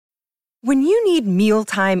When you need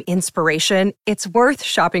mealtime inspiration, it's worth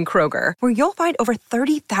shopping Kroger, where you'll find over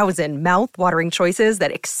 30,000 mouth-watering choices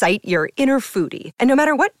that excite your inner foodie. And no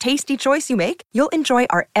matter what tasty choice you make, you'll enjoy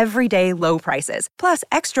our everyday low prices, plus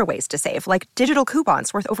extra ways to save, like digital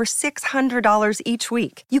coupons worth over $600 each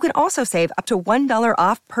week. You can also save up to $1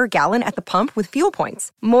 off per gallon at the pump with fuel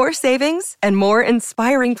points. More savings and more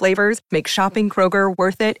inspiring flavors make shopping Kroger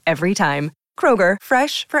worth it every time. Kroger,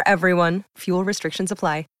 fresh for everyone. Fuel restrictions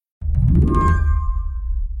apply.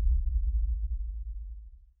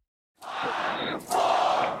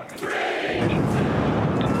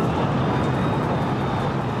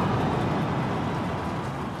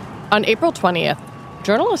 On April 20th,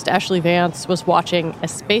 journalist Ashley Vance was watching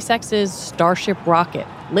as SpaceX's Starship rocket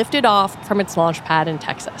lifted off from its launch pad in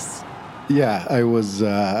Texas. Yeah, I was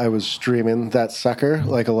streaming that sucker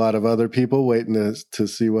like a lot of other people, waiting to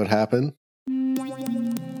see what happened.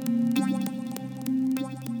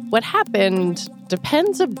 What happened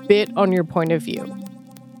depends a bit on your point of view.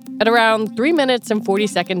 At around 3 minutes and 40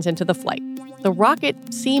 seconds into the flight, the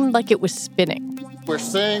rocket seemed like it was spinning. We're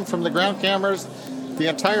seeing from the ground cameras the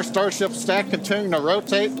entire Starship stack continuing to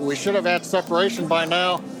rotate. We should have had separation by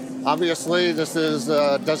now. Obviously, this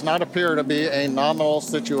does not appear to be a nominal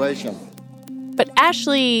situation. But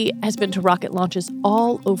Ashley has been to rocket launches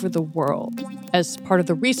all over the world as part of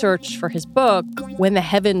the research for his book, When the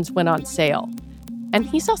Heavens Went on Sale. And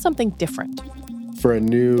he saw something different. For a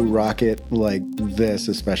new rocket like this,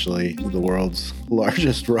 especially the world's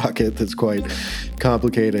largest rocket that's quite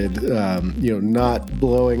complicated, not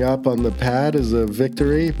blowing up on the pad is a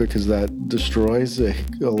victory because that destroys a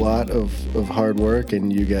lot of hard work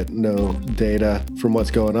and you get no data from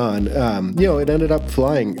what's going on. It ended up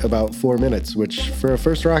flying about 4 minutes, which for a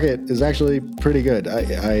first rocket is actually pretty good.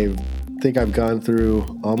 I think I've gone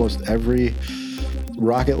through almost every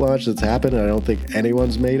rocket launch that's happened, and I don't think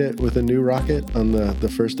anyone's made it with a new rocket on the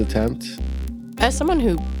first attempt. As someone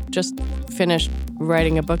who just finished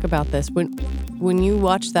writing a book about this, when you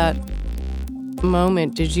watched that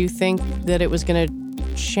moment, did you think that it was going to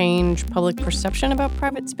change public perception about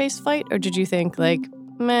private spaceflight, or did you think,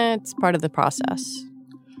 it's part of the process?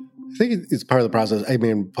 I think it's part of the process. I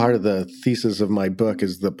mean, part of the thesis of my book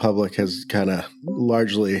is the public has kind of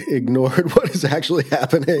largely ignored what is actually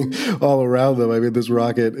happening all around them. I mean, this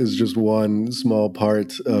rocket is just one small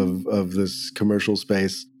part of this commercial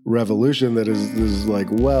space revolution that is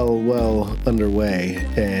well underway.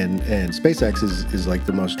 And SpaceX is like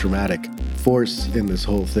the most dramatic force in this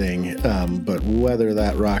whole thing. But whether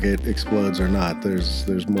that rocket explodes or not,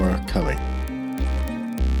 there's more coming.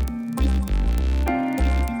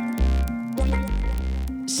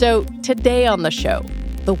 So today on the show,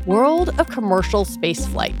 the world of commercial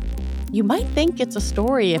spaceflight. You might think it's a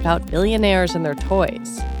story about billionaires and their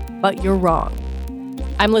toys, but you're wrong.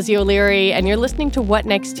 I'm Lizzie O'Leary, and you're listening to What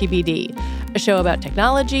Next TBD, a show about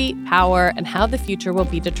technology, power, and how the future will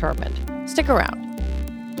be determined. Stick around.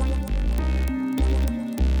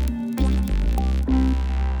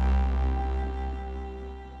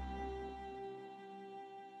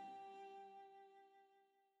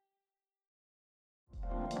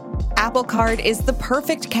 Apple Card is the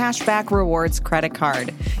perfect cashback rewards credit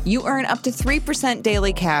card. You earn up to 3%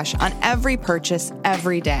 daily cash on every purchase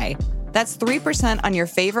every day. That's 3% on your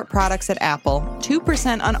favorite products at Apple,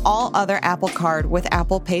 2% on all other Apple Card with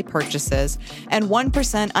Apple Pay purchases, and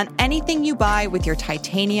 1% on anything you buy with your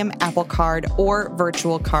titanium Apple Card or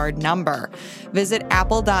virtual card number. Visit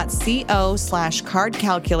apple.co/card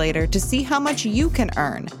calculator to see how much you can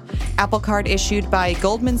earn. Apple Card issued by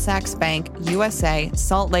Goldman Sachs Bank, USA,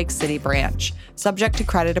 Salt Lake City branch. Subject to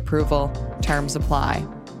credit approval. Terms apply.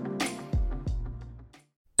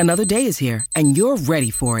 Another day is here, and you're ready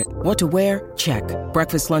for it. What to wear? Check.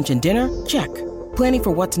 Breakfast, lunch, and dinner? Check. Planning for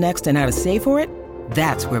what's next and how to save for it?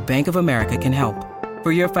 That's where Bank of America can help.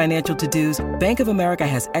 For your financial to-dos, Bank of America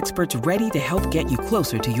has experts ready to help get you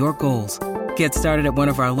closer to your goals. Get started at one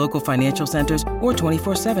of our local financial centers or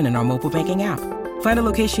 24/7 in our mobile banking app. Find a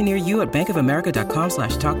location near you at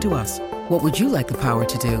bankofamerica.com/talktous. What would you like the power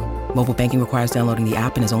to do? Mobile banking requires downloading the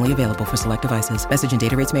app and is only available for select devices. Message and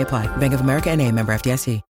data rates may apply. Bank of America N.A., member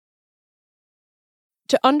FDIC.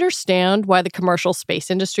 To understand why the commercial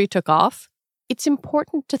space industry took off, it's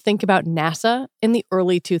important to think about NASA in the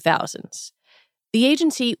early 2000s. The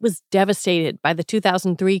agency was devastated by the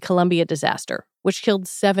 2003 Columbia disaster, which killed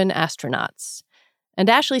 7 astronauts. And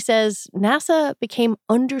Ashley says NASA became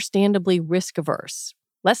understandably risk-averse,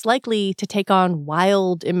 less likely to take on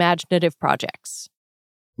wild, imaginative projects.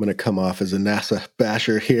 I'm going to come off as a NASA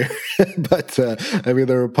basher here, but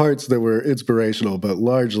there were parts that were inspirational, but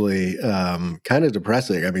largely kind of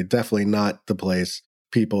depressing. I mean, definitely not the place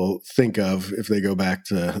people think of if they go back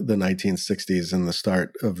to the 1960s and the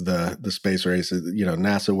start of the space race.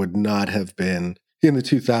 NASA would not have been in the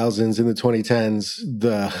 2000s, in the 2010s,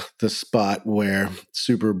 the spot where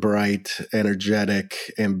super bright, energetic,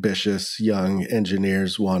 ambitious young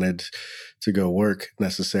engineers wanted to go work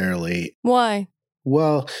necessarily. Why?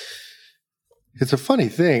 Well, it's a funny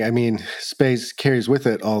thing. I mean, space carries with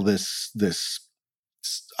it all this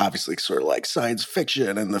obviously sort of like science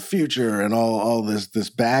fiction and the future and all this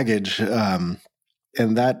baggage. And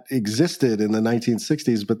that existed in the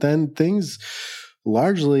 1960s, but then things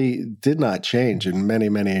largely did not change in many,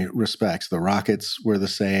 many respects. The rockets were the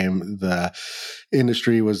same. The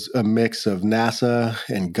industry was a mix of NASA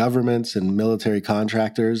and governments and military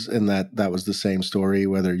contractors, and that was the same story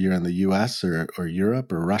whether you're in the US or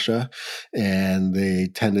Europe or Russia. And they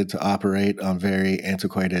tended to operate on very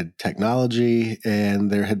antiquated technology,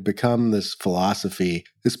 and there had become this philosophy,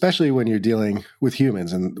 especially when you're dealing with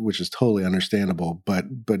humans, and which is totally understandable, but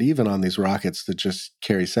even on these rockets that just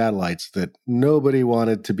carry satellites, that nobody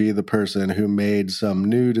wanted to be the person who made some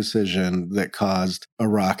new decision that caused a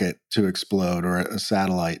rocket to explode or a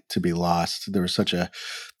satellite to be lost. There was such a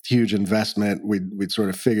huge investment. We'd sort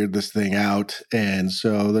of figured this thing out, and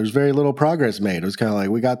so there's very little progress made. It was kind of like,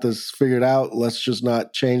 we got this figured out, let's just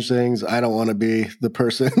not change things. I don't want to be the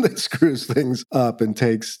person that screws things up and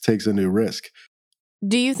takes a new risk.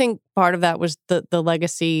 Do you think part of that was the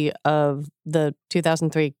legacy of the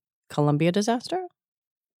 2003 Columbia disaster?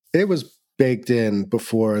 It was baked in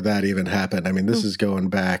before that even happened. I mean, this is going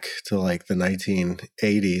back to like the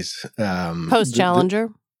 1980s. Post-Challenger?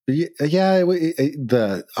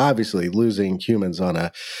 The obviously losing humans on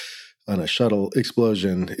a shuttle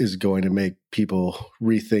explosion is going to make people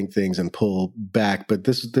rethink things and pull back. But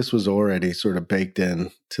this was already sort of baked in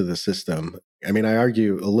to the system. I mean, I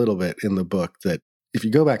argue a little bit in the book that if you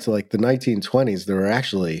go back to like the 1920s, there were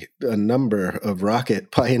actually a number of rocket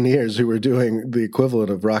pioneers who were doing the equivalent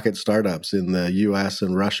of rocket startups in the US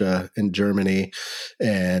and Russia and Germany.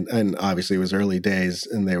 And obviously it was early days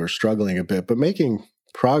and they were struggling a bit, but making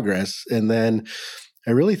progress. And then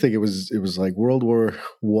I really think it was like World War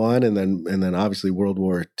I and then obviously World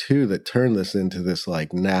War II that turned this into this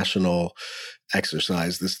like national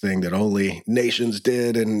exercise, this thing that only nations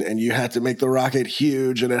did, and you had to make the rocket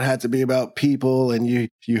huge, and it had to be about people, and you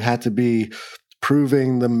had to be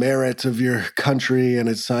proving the merit of your country and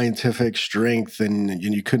its scientific strength, and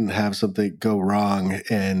you couldn't have something go wrong,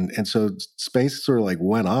 and so space sort of like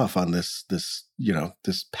went off on this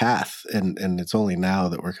path, and it's only now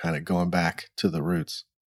that we're kind of going back to the roots.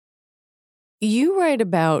 You write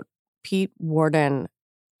about Pete Worden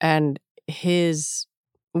and his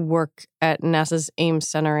work at NASA's Ames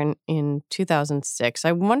Center in 2006.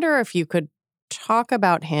 I wonder if you could talk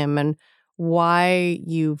about him and why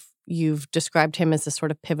you've described him as a sort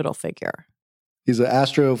of pivotal figure. He's an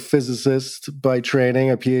astrophysicist by training,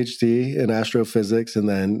 a PhD in astrophysics, and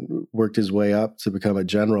then worked his way up to become a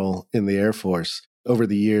general in the Air Force. Over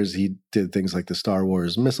the years, he did things like the Star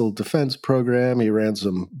Wars missile defense program. He ran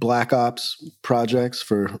some Black Ops projects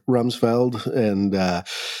for Rumsfeld,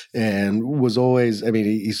 and was always, I mean,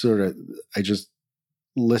 he sort of, I just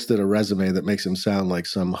listed a resume that makes him sound like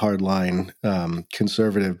some hardline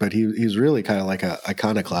conservative, but he's really kind of like an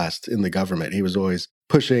iconoclast in the government. He was always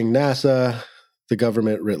pushing NASA, the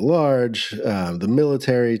government writ large, the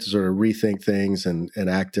military to sort of rethink things and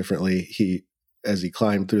act differently. As he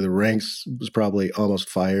climbed through the ranks, was probably almost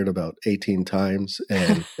fired about 18 times.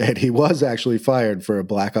 And he was actually fired for a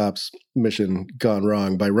Black Ops mission gone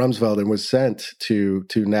wrong by Rumsfeld and was sent to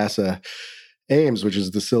NASA Ames, which is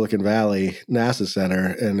the Silicon Valley NASA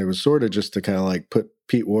Center. And it was sort of just to kind of like put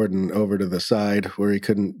Pete Worden over to the side where he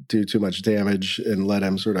couldn't do too much damage and let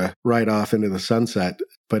him sort of ride off into the sunset.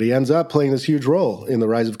 But he ends up playing this huge role in the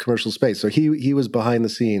rise of commercial space. So he was behind the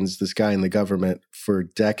scenes, this guy in the government for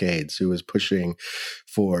decades who was pushing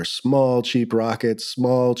for small, cheap rockets,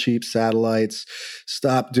 small, cheap satellites.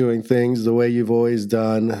 Stop doing things the way you've always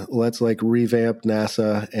done. Let's like revamp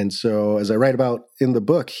NASA. And so as I write about in the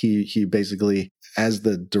book, he basically, as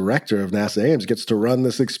the director of NASA Ames, gets to run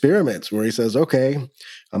this experiment where he says, okay,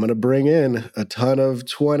 I'm going to bring in a ton of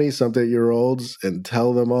 20-something-year-olds and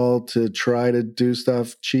tell them all to try to do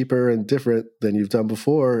stuff cheaper and different than you've done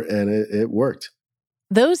before. And it worked.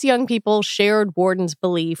 Those young people shared Worden's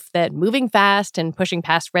belief that moving fast and pushing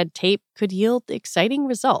past red tape could yield exciting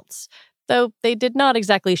results, though they did not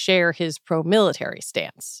exactly share his pro-military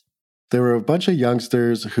stance. There were a bunch of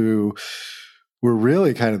youngsters who were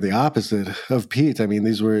really kind of the opposite of Pete. I mean,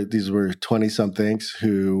 these were 20-somethings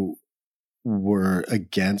who were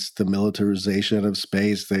against the militarization of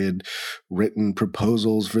space. They had written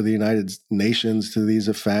proposals for the United Nations to these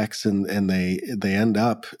effects, and they end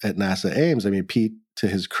up at NASA Ames. I mean, Pete, to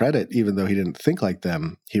his credit, even though he didn't think like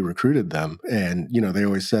them, he recruited them. And, they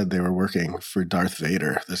always said they were working for Darth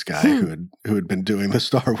Vader, this guy who had been doing the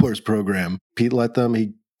Star Wars program. Pete let them,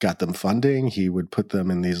 he got them funding. He would put them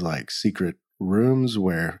in these secret rooms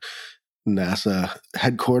where NASA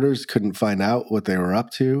headquarters couldn't find out what they were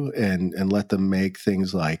up to, and let them make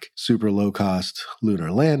things like super low-cost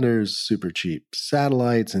lunar landers, super cheap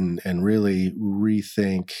satellites, and really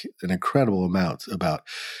rethink an incredible amount about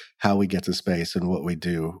how we get to space and what we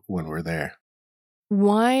do when we're there.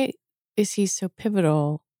 Why is he so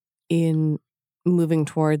pivotal in moving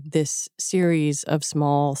toward this series of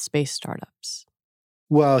small space startups?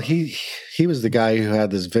 Well, he was the guy who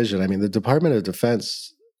had this vision. I mean, the Department of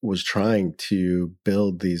Defense was trying to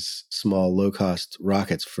build these small, low-cost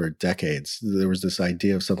rockets for decades. There was this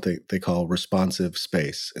idea of something they call responsive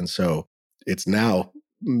space. And so it's now,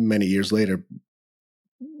 many years later,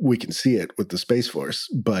 we can see it with the Space Force,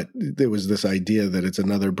 but there was this idea that it's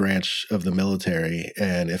another branch of the military.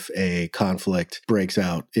 And if a conflict breaks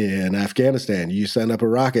out in Afghanistan, you send up a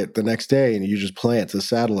rocket the next day and you just plant a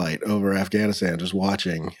satellite over Afghanistan, just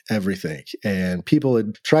watching everything. And people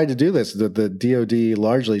had tried to do this. The DoD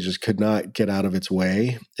largely just could not get out of its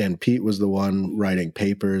way. And Pete was the one writing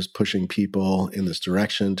papers, pushing people in this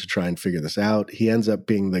direction to try and figure this out. He ends up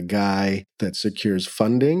being the guy that secures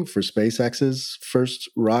funding for SpaceX's first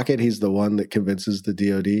rocket. He's the one that convinces the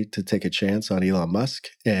DoD to take a chance on Elon Musk,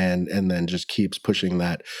 and then just keeps pushing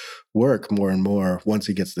that work more and more once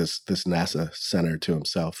he gets this NASA center to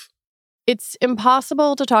himself. It's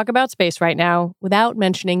impossible to talk about space right now without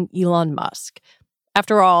mentioning Elon Musk.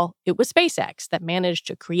 After all, it was SpaceX that managed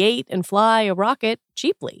to create and fly a rocket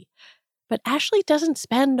cheaply. But Ashley doesn't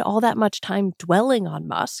spend all that much time dwelling on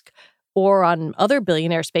Musk or on other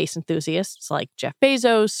billionaire space enthusiasts like Jeff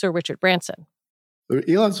Bezos or Richard Branson.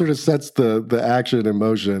 Elon sort of sets the action in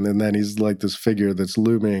motion, and then he's like this figure that's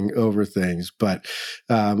looming over things. But,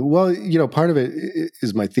 part of it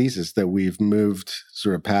is my thesis that we've moved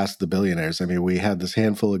sort of past the billionaires. I mean, we had this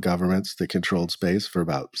handful of governments that controlled space for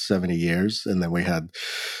about 70 years, and then we had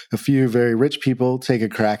a few very rich people take a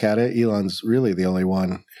crack at it. Elon's really the only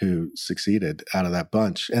one who succeeded out of that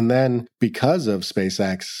bunch. And then because of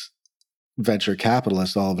SpaceX, venture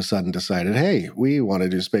capitalists all of a sudden decided, hey, we want to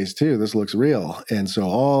do space too. This looks real. And so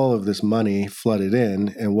all of this money flooded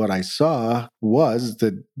in. And what I saw was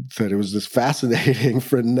that it was this fascinating,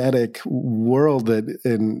 frenetic world that,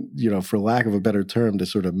 and, for lack of a better term, to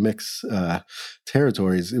sort of mix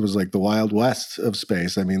territories, it was like the Wild West of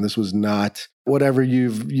space. I mean, this was not whatever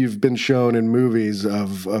you've been shown in movies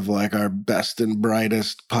of like our best and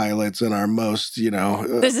brightest pilots and our most,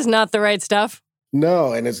 This is not the right stuff.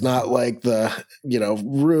 No, and it's not like the,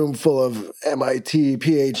 room full of MIT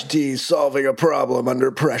PhDs solving a problem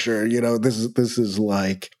under pressure. This is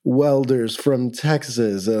like welders from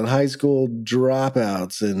Texas and high school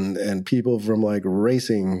dropouts and people from like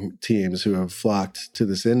racing teams who have flocked to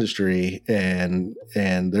this industry. And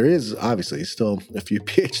there is obviously still a few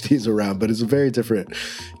PhDs around, but it's a very different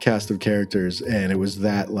cast of characters. And it was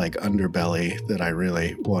that like underbelly that I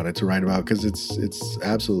really wanted to write about because it's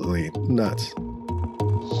absolutely nuts.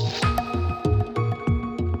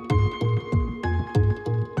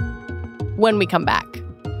 When we come back,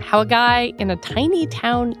 how a guy in a tiny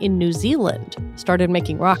town in New Zealand started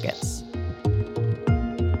making rockets.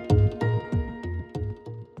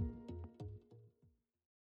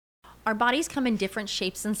 Our bodies come in different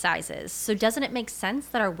shapes and sizes, so doesn't it make sense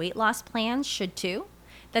that our weight loss plans should too?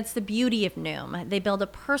 That's the beauty of Noom. They build a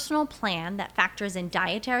personal plan that factors in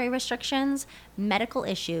dietary restrictions, medical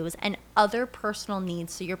issues, and other personal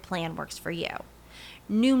needs so your plan works for you.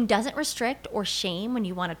 Noom doesn't restrict or shame when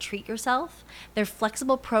you want to treat yourself. Their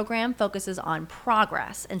flexible program focuses on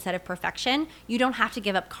progress instead of perfection. You don't have to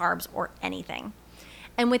give up carbs or anything.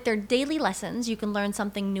 And with their daily lessons, you can learn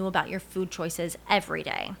something new about your food choices every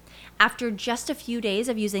day. After just a few days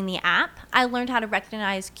of using the app, I learned how to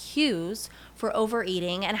recognize cues for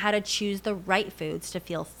overeating and how to choose the right foods to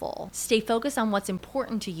feel full. Stay focused on what's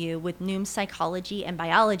important to you with Noom's psychology and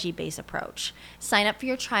biology-based approach. Sign up for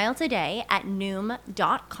your trial today at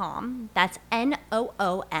Noom.com. That's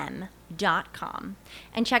Noom.com.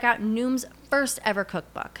 And check out Noom's first ever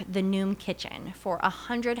cookbook, The Noom Kitchen, for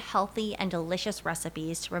 100 healthy and delicious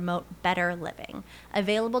recipes to promote better living.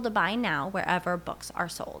 Available to buy now wherever books are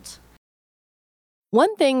sold.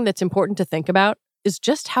 One thing that's important to think about is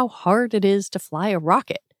just how hard it is to fly a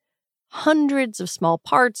rocket. Hundreds of small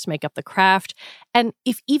parts make up the craft, and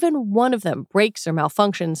if even one of them breaks or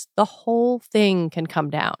malfunctions, the whole thing can come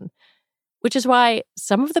down. Which is why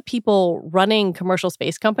some of the people running commercial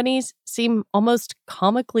space companies seem almost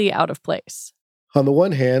comically out of place. On the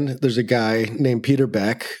one hand, there's a guy named Peter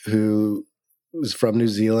Beck who was from New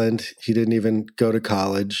Zealand. He didn't even go to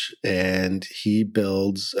college, and he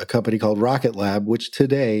builds a company called Rocket Lab, which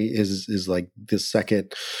today is like the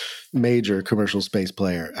second major commercial space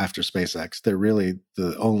player after SpaceX. They're really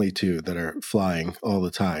the only two that are flying all the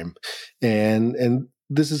time. And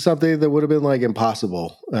this is something that would have been like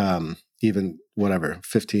impossible even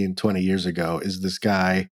 15, 20 years ago. Is this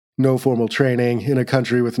guy, no formal training in a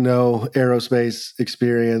country with no aerospace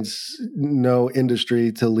experience, no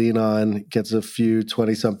industry to lean on, gets a few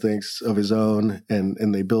 20-somethings of his own,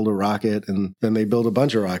 and they build a rocket, and then they build a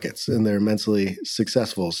bunch of rockets, and they're immensely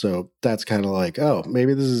successful. So that's kind of like, oh,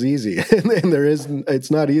 maybe this is easy. And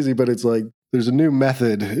it's not easy, but it's like, there's a new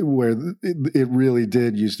method where it really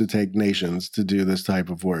did used to take nations to do this type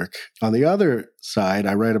of work. On the other side,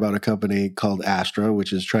 I write about a company called Astra,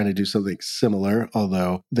 which is trying to do something similar,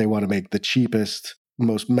 although they want to make the cheapest,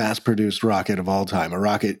 most mass-produced rocket of all time, a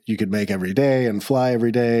rocket you could make every day and fly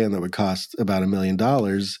every day, and that would cost about $1 million.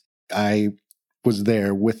 I was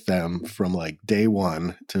there with them from like day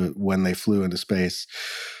one to when they flew into space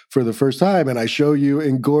for the first time. And I show you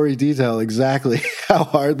in gory detail exactly how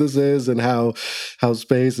hard this is and how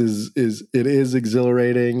space is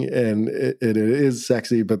exhilarating and it is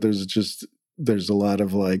sexy, but there's a lot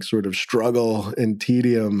of like sort of struggle and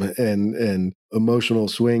tedium and emotional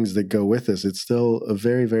swings that go with this. It's still a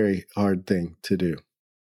very, very hard thing to do.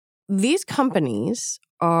 These companies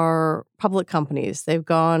are public companies. They've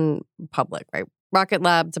gone public, right? Rocket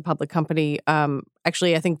Lab's a public company.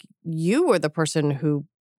 Actually, I think you were the person who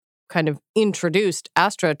kind of introduced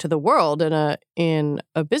Astra to the world in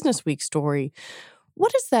a Business Week story.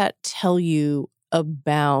 What does that tell you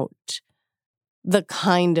about the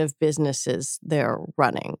kind of businesses they're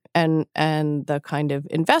running and the kind of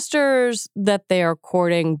investors that they are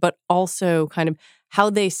courting, but also kind of how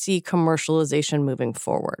they see commercialization moving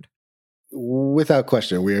forward? Without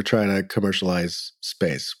question, we are trying to commercialize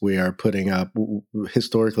space. We are putting up,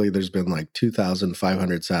 historically, there's been like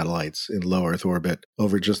 2,500 satellites in low Earth orbit.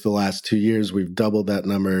 Over just the last 2 years, we've doubled that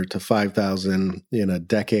number to 5,000. In a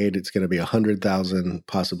decade, it's going to be 100,000,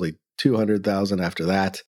 possibly 200,000 after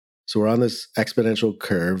that. So we're on this exponential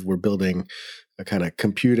curve. We're building a kind of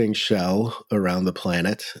computing shell around the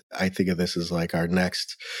planet. I think of this as like our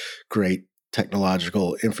next great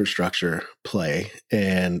technological infrastructure play.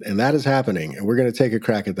 And that is happening. And we're going to take a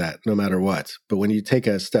crack at that no matter what. But when you take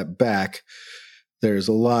a step back, there's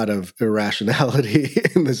a lot of irrationality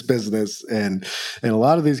in this business. And a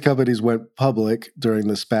lot of these companies went public during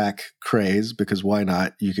the SPAC craze because why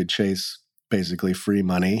not? You could chase basically free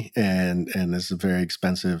money. And this is a very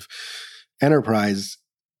expensive enterprise.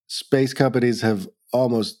 Space companies have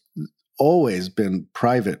almost always been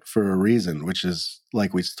private for a reason, which is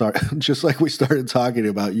just like we started talking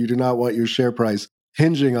about. You do not want your share price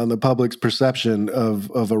hinging on the public's perception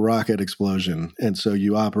of a rocket explosion. And so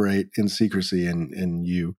you operate in secrecy and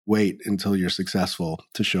you wait until you're successful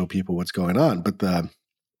to show people what's going on. But the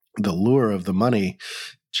lure of the money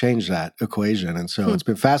changed that equation. And so it's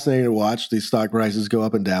been fascinating to watch these stock prices go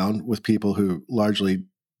up and down with people who largely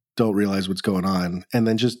don't realize what's going on. And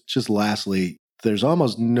then just lastly, there's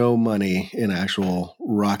almost no money in actual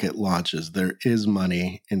rocket launches. There is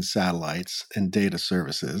money in satellites and data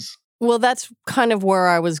services. Well, that's kind of where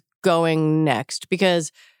I was going next,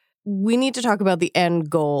 because we need to talk about the end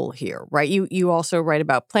goal here, right? You also write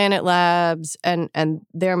about Planet Labs, and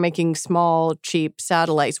they're making small, cheap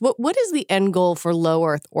satellites. What is the end goal for low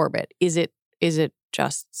Earth orbit? Is it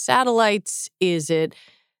just satellites? Is it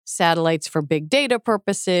satellites for big data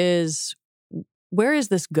purposes? Where is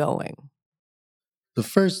this going? The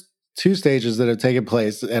first two stages that have taken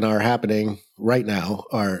place and are happening right now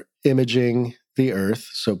are imaging the Earth.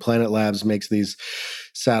 So Planet Labs makes these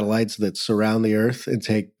satellites that surround the Earth and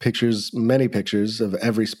take pictures, many pictures of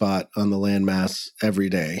every spot on the landmass every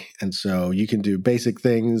day. And so you can do basic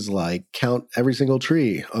things like count every single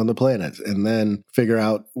tree on the planet and then figure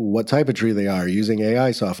out what type of tree they are using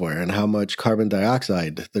AI software and how much carbon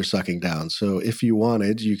dioxide they're sucking down. So if you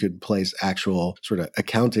wanted, you could place actual sort of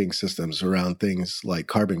accounting systems around things like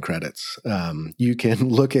carbon credits. You can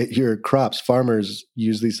look at your crops. Farmers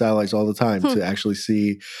use these satellites all the time to actually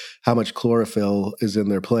see how much chlorophyll is in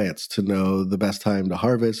their plants, to know the best time to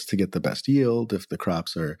harvest, to get the best yield if the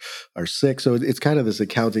crops are sick. So it's kind of this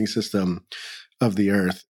accounting system of the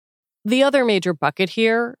Earth. The other major bucket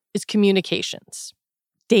here is communications,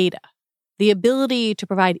 data. the ability to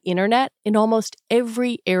provide internet in almost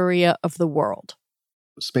every area of the world.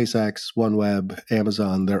 SpaceX, OneWeb,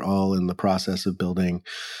 Amazon, they're all in the process of building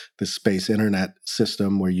the space internet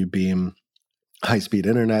system where you beam high-speed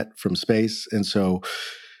internet from space. And so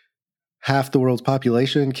half the world's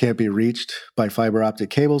population can't be reached by fiber optic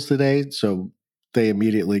cables today. So they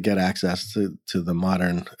immediately get access to the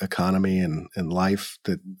modern economy and life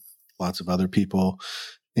that lots of other people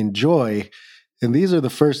enjoy. And these are the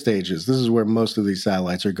first stages. This is where most of these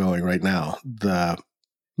satellites are going right now. The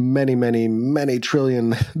many, many, many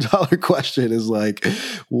 $trillion question is like,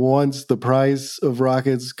 once the price of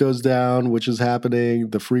rockets goes down, which is happening,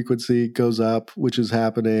 the frequency goes up, which is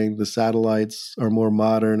happening, the satellites are more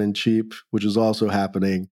modern and cheap, which is also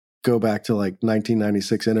happening. Go back to like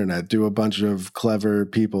 1996 internet, do a bunch of clever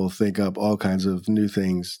people think up all kinds of new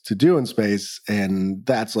things to do in space. And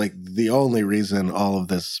that's like the only reason all of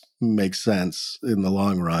this makes sense in the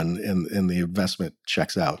long run and the investment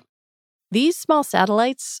checks out. These small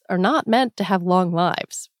satellites are not meant to have long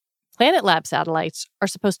lives. Planet Lab satellites are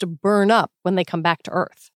supposed to burn up when they come back to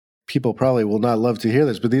Earth. People probably will not love to hear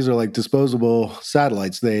this, but these are like disposable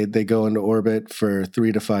satellites. They go into orbit for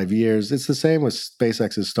 3 to 5 years. It's the same with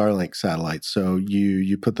SpaceX's Starlink satellites. So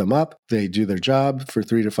you put them up, they do their job for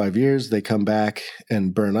 3 to 5 years, they come back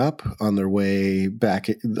and burn up on their way back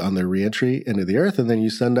on their reentry into the Earth, and then you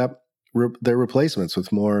send up their replacements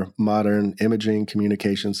with more modern imaging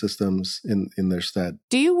communication systems in their stead.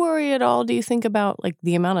 Do you worry at all? Do you think about like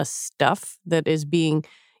the amount of stuff that is being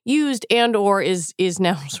used and or is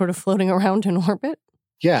now sort of floating around in orbit?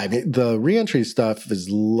 Yeah, I mean, the reentry stuff is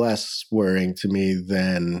less worrying to me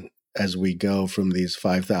than as we go from these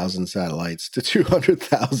 5,000 satellites to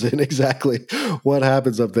 200,000. Exactly what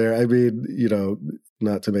happens up there. I mean,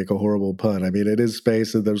 not to make a horrible pun. I mean, it is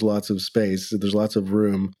space and there's lots of space. There's lots of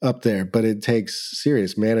room up there, but it takes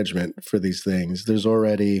serious management for these things. There's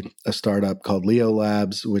already a startup called Leo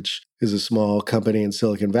Labs, which is a small company in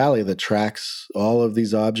Silicon Valley that tracks all of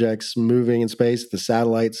these objects moving in space. The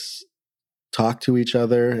satellites talk to each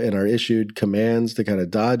other and are issued commands to kind of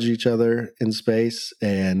dodge each other in space.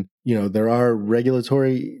 And, there are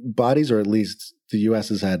regulatory bodies, or at least the US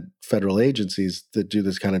has had federal agencies that do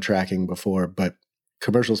this kind of tracking before, but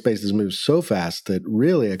commercial space has moved so fast that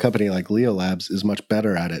really a company like Leo Labs is much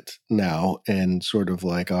better at it now. And sort of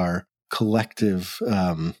like our collective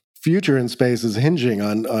future in space is hinging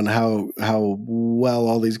on how well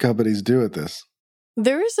all these companies do at this.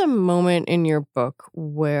 There is a moment in your book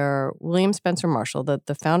where William Spencer Marshall,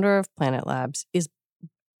 the founder of Planet Labs, is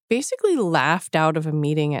basically laughed out of a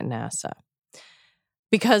meeting at NASA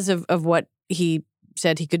because of what he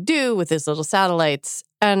said he could do with his little satellites.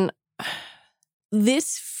 And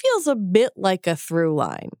this feels a bit like a through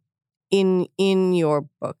line in your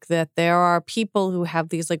book, that there are people who have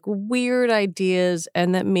these like weird ideas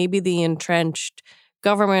and that maybe the entrenched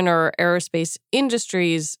government or aerospace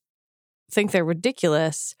industries think they're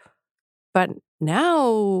ridiculous, but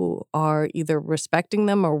now are either respecting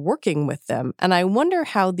them or working with them. And I wonder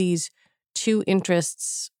how these two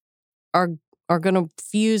interests are going to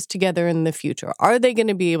fuse together in the future. Are they going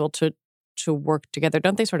to be able to work together?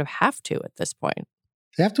 Don't they sort of have to at this point?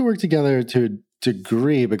 They have to work together to a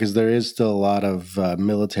degree because there is still a lot of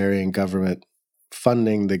military and government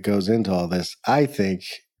funding that goes into all this. I think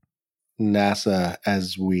NASA,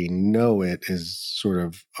 as we know it, is sort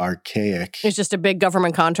of archaic. It's just a big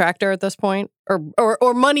government contractor at this point,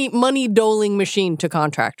 or money doling machine to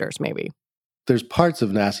contractors, maybe. There's parts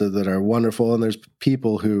of NASA that are wonderful, and there's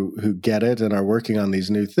people who get it and are working on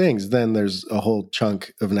these new things. Then there's a whole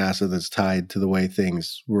chunk of NASA that's tied to the way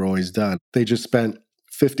things were always done. They just spent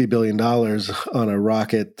 $50 billion on a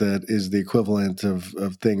rocket that is the equivalent of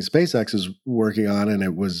things SpaceX is working on, and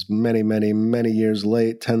it was many, many, many years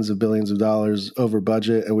late, tens of billions of dollars over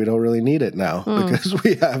budget, and we don't really need it now because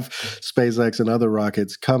we have SpaceX and other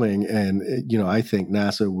rockets coming. And, I think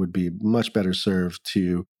NASA would be much better served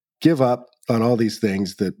to give up on all these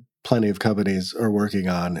things that plenty of companies are working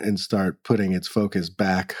on and start putting its focus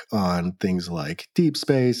back on things like deep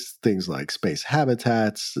space, things like space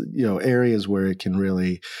habitats, areas where it can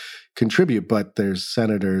really contribute. But there's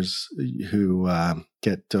senators who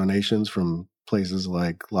get donations from places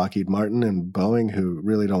like Lockheed Martin and Boeing who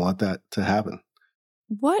really don't want that to happen.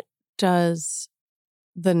 What does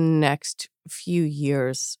the next few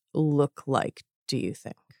years look like, do you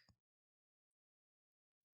think?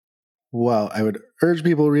 Well, I would urge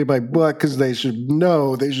people to read my book because they should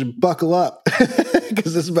buckle up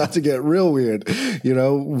because it's about to get real weird.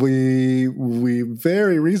 We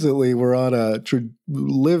very recently were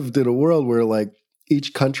lived in a world where like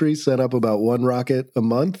each country set up about one rocket a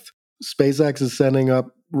month. SpaceX is sending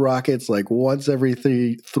up rockets like once every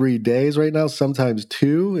three days right now, sometimes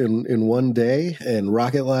two in one day. And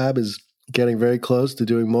Rocket Lab is getting very close to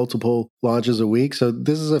doing multiple launches a week. So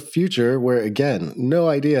this is a future where, again, no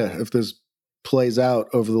idea if this plays out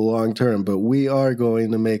over the long term, but we are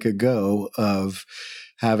going to make a go of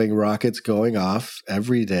having rockets going off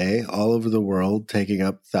every day all over the world, taking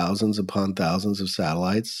up thousands upon thousands of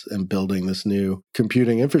satellites and building this new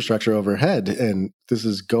computing infrastructure overhead. And this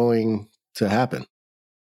is going to happen.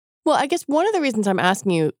 Well, I guess one of the reasons I'm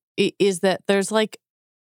asking you is that there's like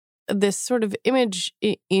this sort of image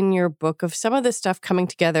in your book of some of this stuff coming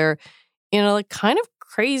together in a like kind of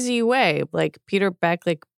crazy way, like Peter Beck,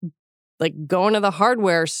 like going to the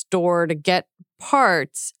hardware store to get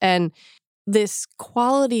parts, and this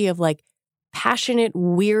quality of like passionate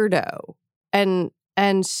weirdo. And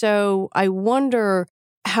so I wonder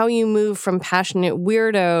how you move from passionate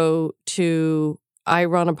weirdo to I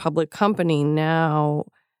run a public company now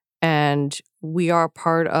and we are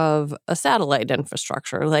part of a satellite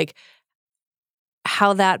infrastructure, like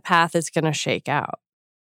how that path is going to shake out.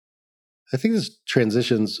 I think this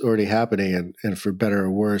transition's already happening, and for better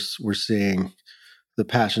or worse, we're seeing the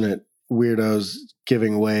passionate weirdos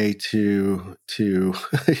giving way to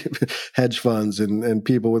hedge funds and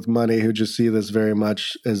people with money who just see this very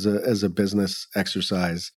much as a business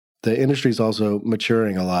exercise. The industry is also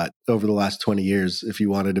maturing a lot over the last 20 years. If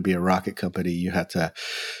you wanted to be a rocket company, you had to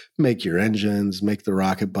make your engines, make the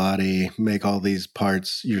rocket body, make all these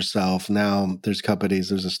parts yourself. Now there's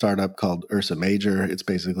a startup called Ursa Major. It's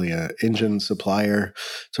basically an engine supplier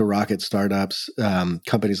to rocket startups.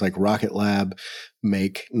 Companies like Rocket Lab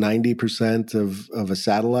make 90% of a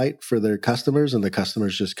satellite for their customers, and the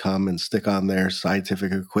customers just come and stick on their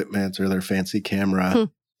scientific equipment or their fancy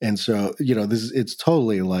camera. And so, it's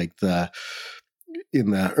totally like in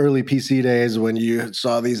the early PC days when you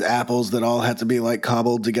saw these apples that all had to be like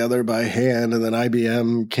cobbled together by hand, and then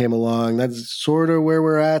IBM came along. That's sort of where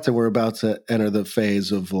we're at. And we're about to enter the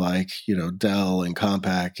phase of like, Dell and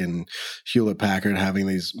Compaq and Hewlett Packard having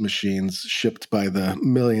these machines shipped by the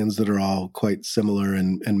millions that are all quite similar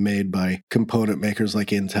and made by component makers like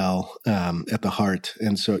Intel at the heart.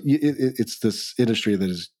 And so it's this industry that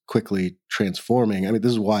is quickly transforming. I mean,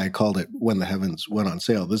 this is why I called it When the Heavens Went on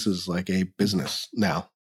Sale. This is like a business now.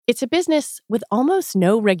 It's a business with almost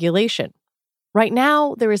no regulation. Right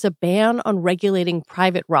now, there is a ban on regulating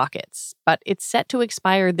private rockets, but it's set to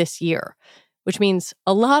expire this year, which means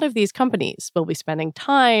a lot of these companies will be spending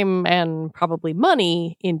time and probably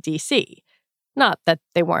money in D.C. Not that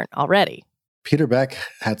they weren't already. Peter Beck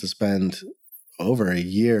had to spend over a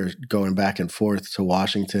year going back and forth to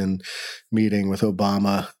Washington, meeting with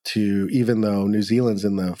Obama, to even though New Zealand's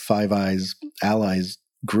in the Five Eyes Allies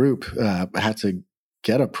group, had to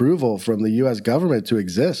get approval from the U.S. government to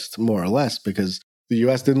exist, more or less, because the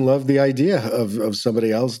U.S. didn't love the idea of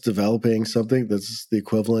somebody else developing something that's the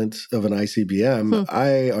equivalent of an ICBM.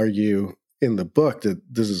 I argue in the book that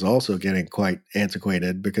this is also getting quite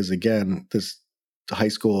antiquated because, again, this high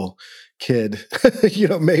school kid,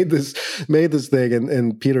 made this thing,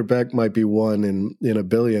 and Peter Beck might be one in a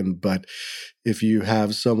billion. But if you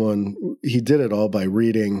have someone, he did it all by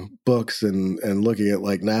reading books and looking at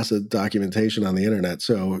like NASA documentation on the internet.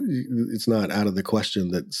 So it's not out of the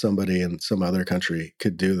question that somebody in some other country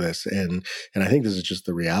could do this. And I think this is just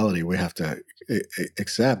the reality we have to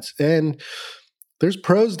accept. And there's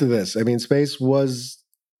pros to this. I mean, space was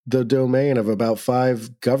the domain of about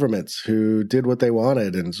 5 governments who did what they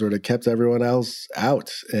wanted and sort of kept everyone else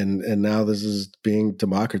out. And now this is being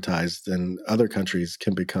democratized and other countries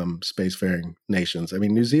can become spacefaring nations. I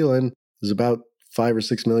mean, New Zealand is about 5 or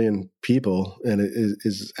 6 million people, and it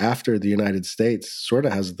is after the United States, sort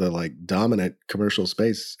of has the like dominant commercial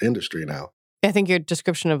space industry now. I think your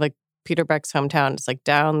description of like Peter Beck's hometown is like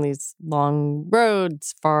down these long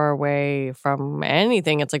roads far away from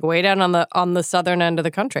anything. It's like way down on the southern end of the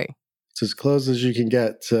country. It's as close as you can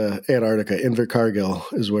get to Antarctica.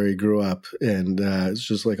 Invercargill is where he grew up, and it's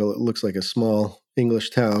just like it looks like a small English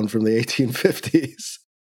town from the 1850s.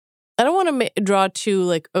 I don't want to draw too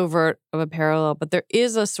like overt of a parallel, but there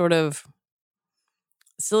is a sort of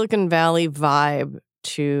Silicon Valley vibe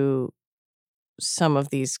to some of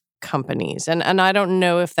these companies. And I don't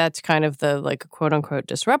know if that's kind of the like quote unquote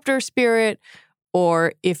disruptor spirit,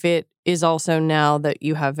 or if it is also now that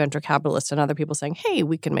you have venture capitalists and other people saying, hey,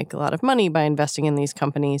 we can make a lot of money by investing in these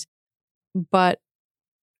companies. But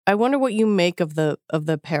I wonder what you make of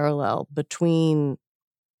the parallel between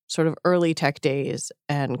sort of early tech days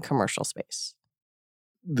and commercial space.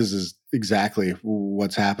 this is exactly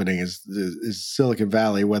what's happening is Silicon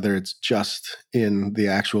Valley, whether it's just in the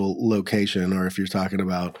actual location or if you're talking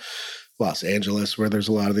about Los Angeles, where there's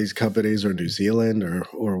a lot of these companies, or New Zealand,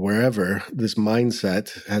 or wherever, this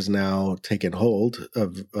mindset has now taken hold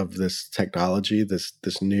of this technology,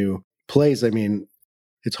 this new place. I mean,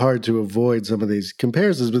 it's hard to avoid some of these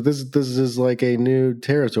comparisons, but this is like a new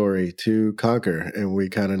territory to conquer, and we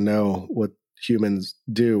kind of know what humans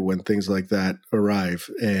do when things like that arrive.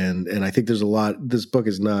 And I think there's a lot. This book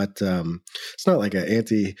is not it's not like an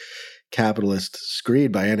anti-capitalist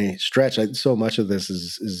screed by any stretch. So much of this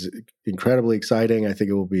is incredibly exciting. I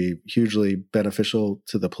think it will be hugely beneficial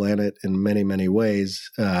to the planet in many, many ways.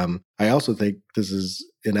 I also think this is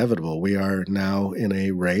inevitable. We are now in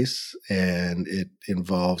a race, and it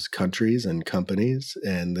involves countries and companies,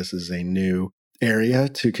 and this is a new area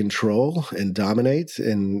to control and dominate.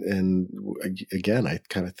 And again, I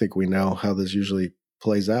kind of think we know how this usually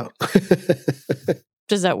plays out.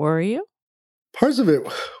 Does that worry you? Parts of it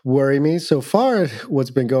worry me. So far, what's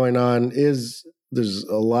been going on is there's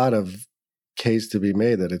a lot of case to be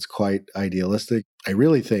made that it's quite idealistic. I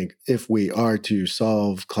really think if we are to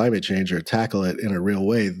solve climate change or tackle it in a real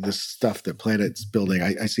way, this stuff that Planet's building,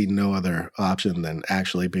 I see no other option than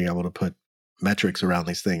actually being able to put metrics around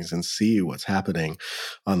these things and see what's happening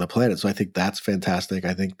on the planet. So I think that's fantastic.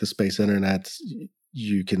 I think the space internet,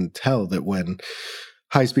 you can tell that when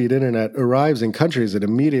high-speed internet arrives in countries, it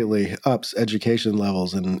immediately ups education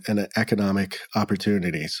levels and economic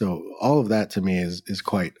opportunity. So all of that to me is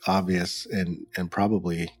quite obvious and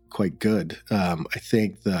probably quite good. I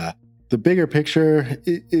think the bigger picture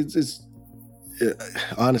is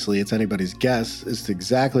honestly, it's anybody's guess as to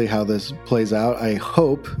exactly how this plays out. I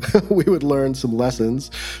hope we would learn some lessons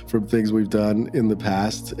from things we've done in the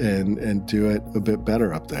past and do it a bit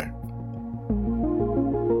better up there.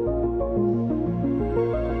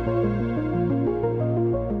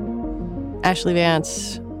 Ashley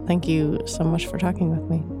Vance, thank you so much for talking with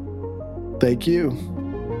me. Thank you.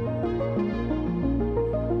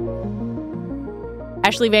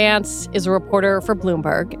 Ashley Vance is a reporter for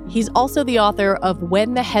Bloomberg. He's also the author of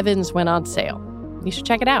When the Heavens Went on Sale. You should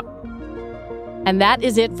check it out. And that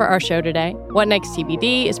is it for our show today. What Next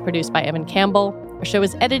TBD is produced by Evan Campbell. Our show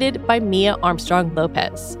is edited by Mia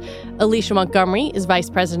Armstrong-Lopez. Alicia Montgomery is vice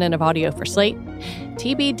president of audio for Slate.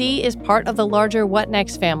 TBD is part of the larger What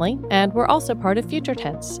Next family, and we're also part of Future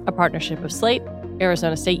Tense, a partnership of Slate,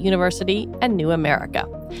 Arizona State University, and New America.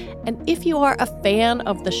 And if you are a fan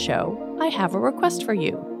of the show, I have a request for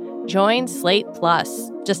you. Join Slate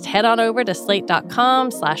Plus. Just head on over to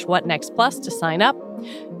slate.com/whatnextplus to sign up.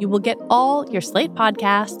 You will get all your Slate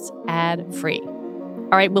podcasts ad-free.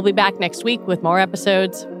 All right, we'll be back next week with more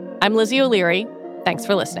episodes. I'm Lizzie O'Leary. Thanks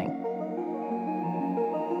for listening.